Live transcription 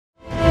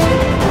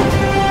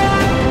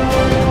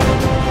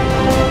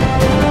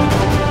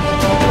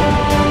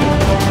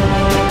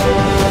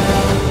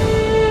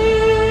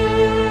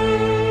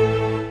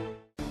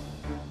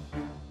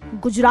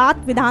गुजरात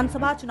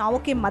विधानसभा चुनावों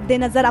के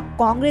मद्देनजर अब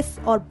कांग्रेस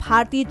और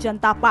भारतीय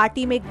जनता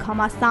पार्टी में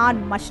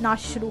घमासान मचना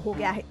शुरू हो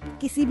गया है।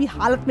 किसी भी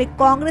हालत में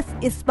कांग्रेस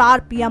इस बार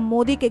पीएम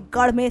मोदी के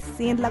गढ़ में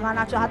सेंध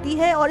लगाना चाहती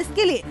है और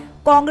इसके लिए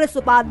कांग्रेस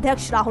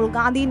उपाध्यक्ष राहुल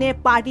गांधी ने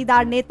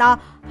पाटीदार नेता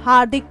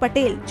हार्दिक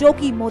पटेल, जो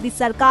कि मोदी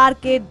सरकार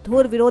के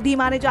धुर विरोधी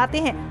माने जाते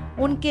हैं,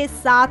 उनके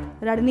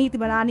साथ रणनीति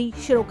बनानी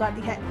शुरू कर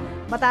दी है।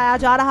 बताया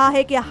जा रहा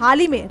है कि हाल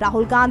ही में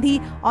राहुल गांधी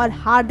और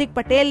हार्दिक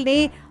पटेल ने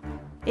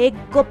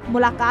एक गुप्त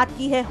मुलाकात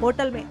की है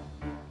होटल में,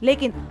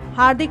 लेकिन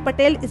हार्दिक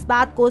पटेल इस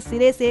बात को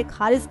सिरे से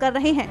खारिज कर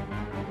रहे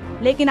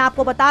हैं। लेकिन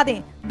आपको बता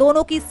दें,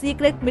 दोनों की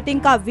सीक्रेट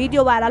मीटिंग का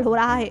वीडियो वायरल हो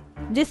रहा है,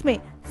 जिसमें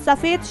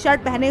सफेद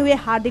शर्ट पहने हुए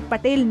हार्दिक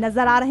पटेल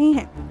नजर आ रहे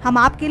हैं। हम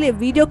आपके लिए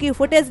वीडियो की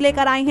फुटेज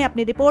लेकर आए हैं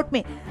अपनी रिपोर्ट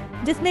में,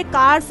 जिसमें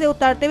कार से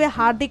उतरते हुए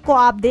हार्दिक को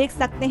आप देख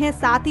सकते हैं,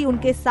 साथ ही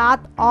उनके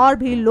साथ और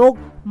भी लोग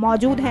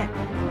मौजूद हैं।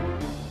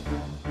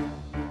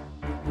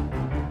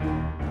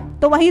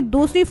 तो वहीं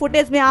दूसरी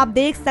फुटेज में आप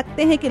देख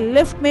सकते हैं कि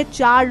लिफ्ट में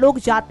 4 लोग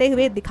जाते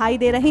हुए दिखाई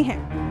दे रहे हैं।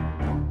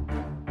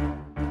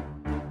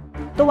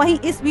 तो वहीं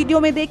इस वीडियो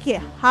में देखिए,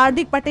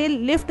 हार्दिक पटेल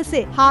लिफ्ट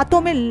से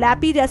हाथों में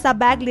लैपी जैसा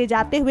बैग ले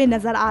जाते हुए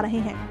नजर आ रहे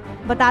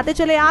हैं। बताते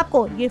चले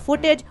आपको, ये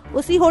फुटेज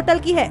उसी होटल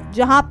की है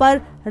जहां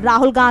पर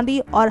राहुल गांधी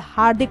और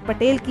हार्दिक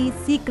पटेल की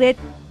सीक्रेट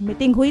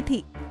मीटिंग हुई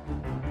थी।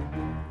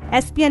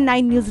 SPN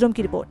 9 न्यूज़ रूम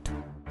की रिपोर्ट।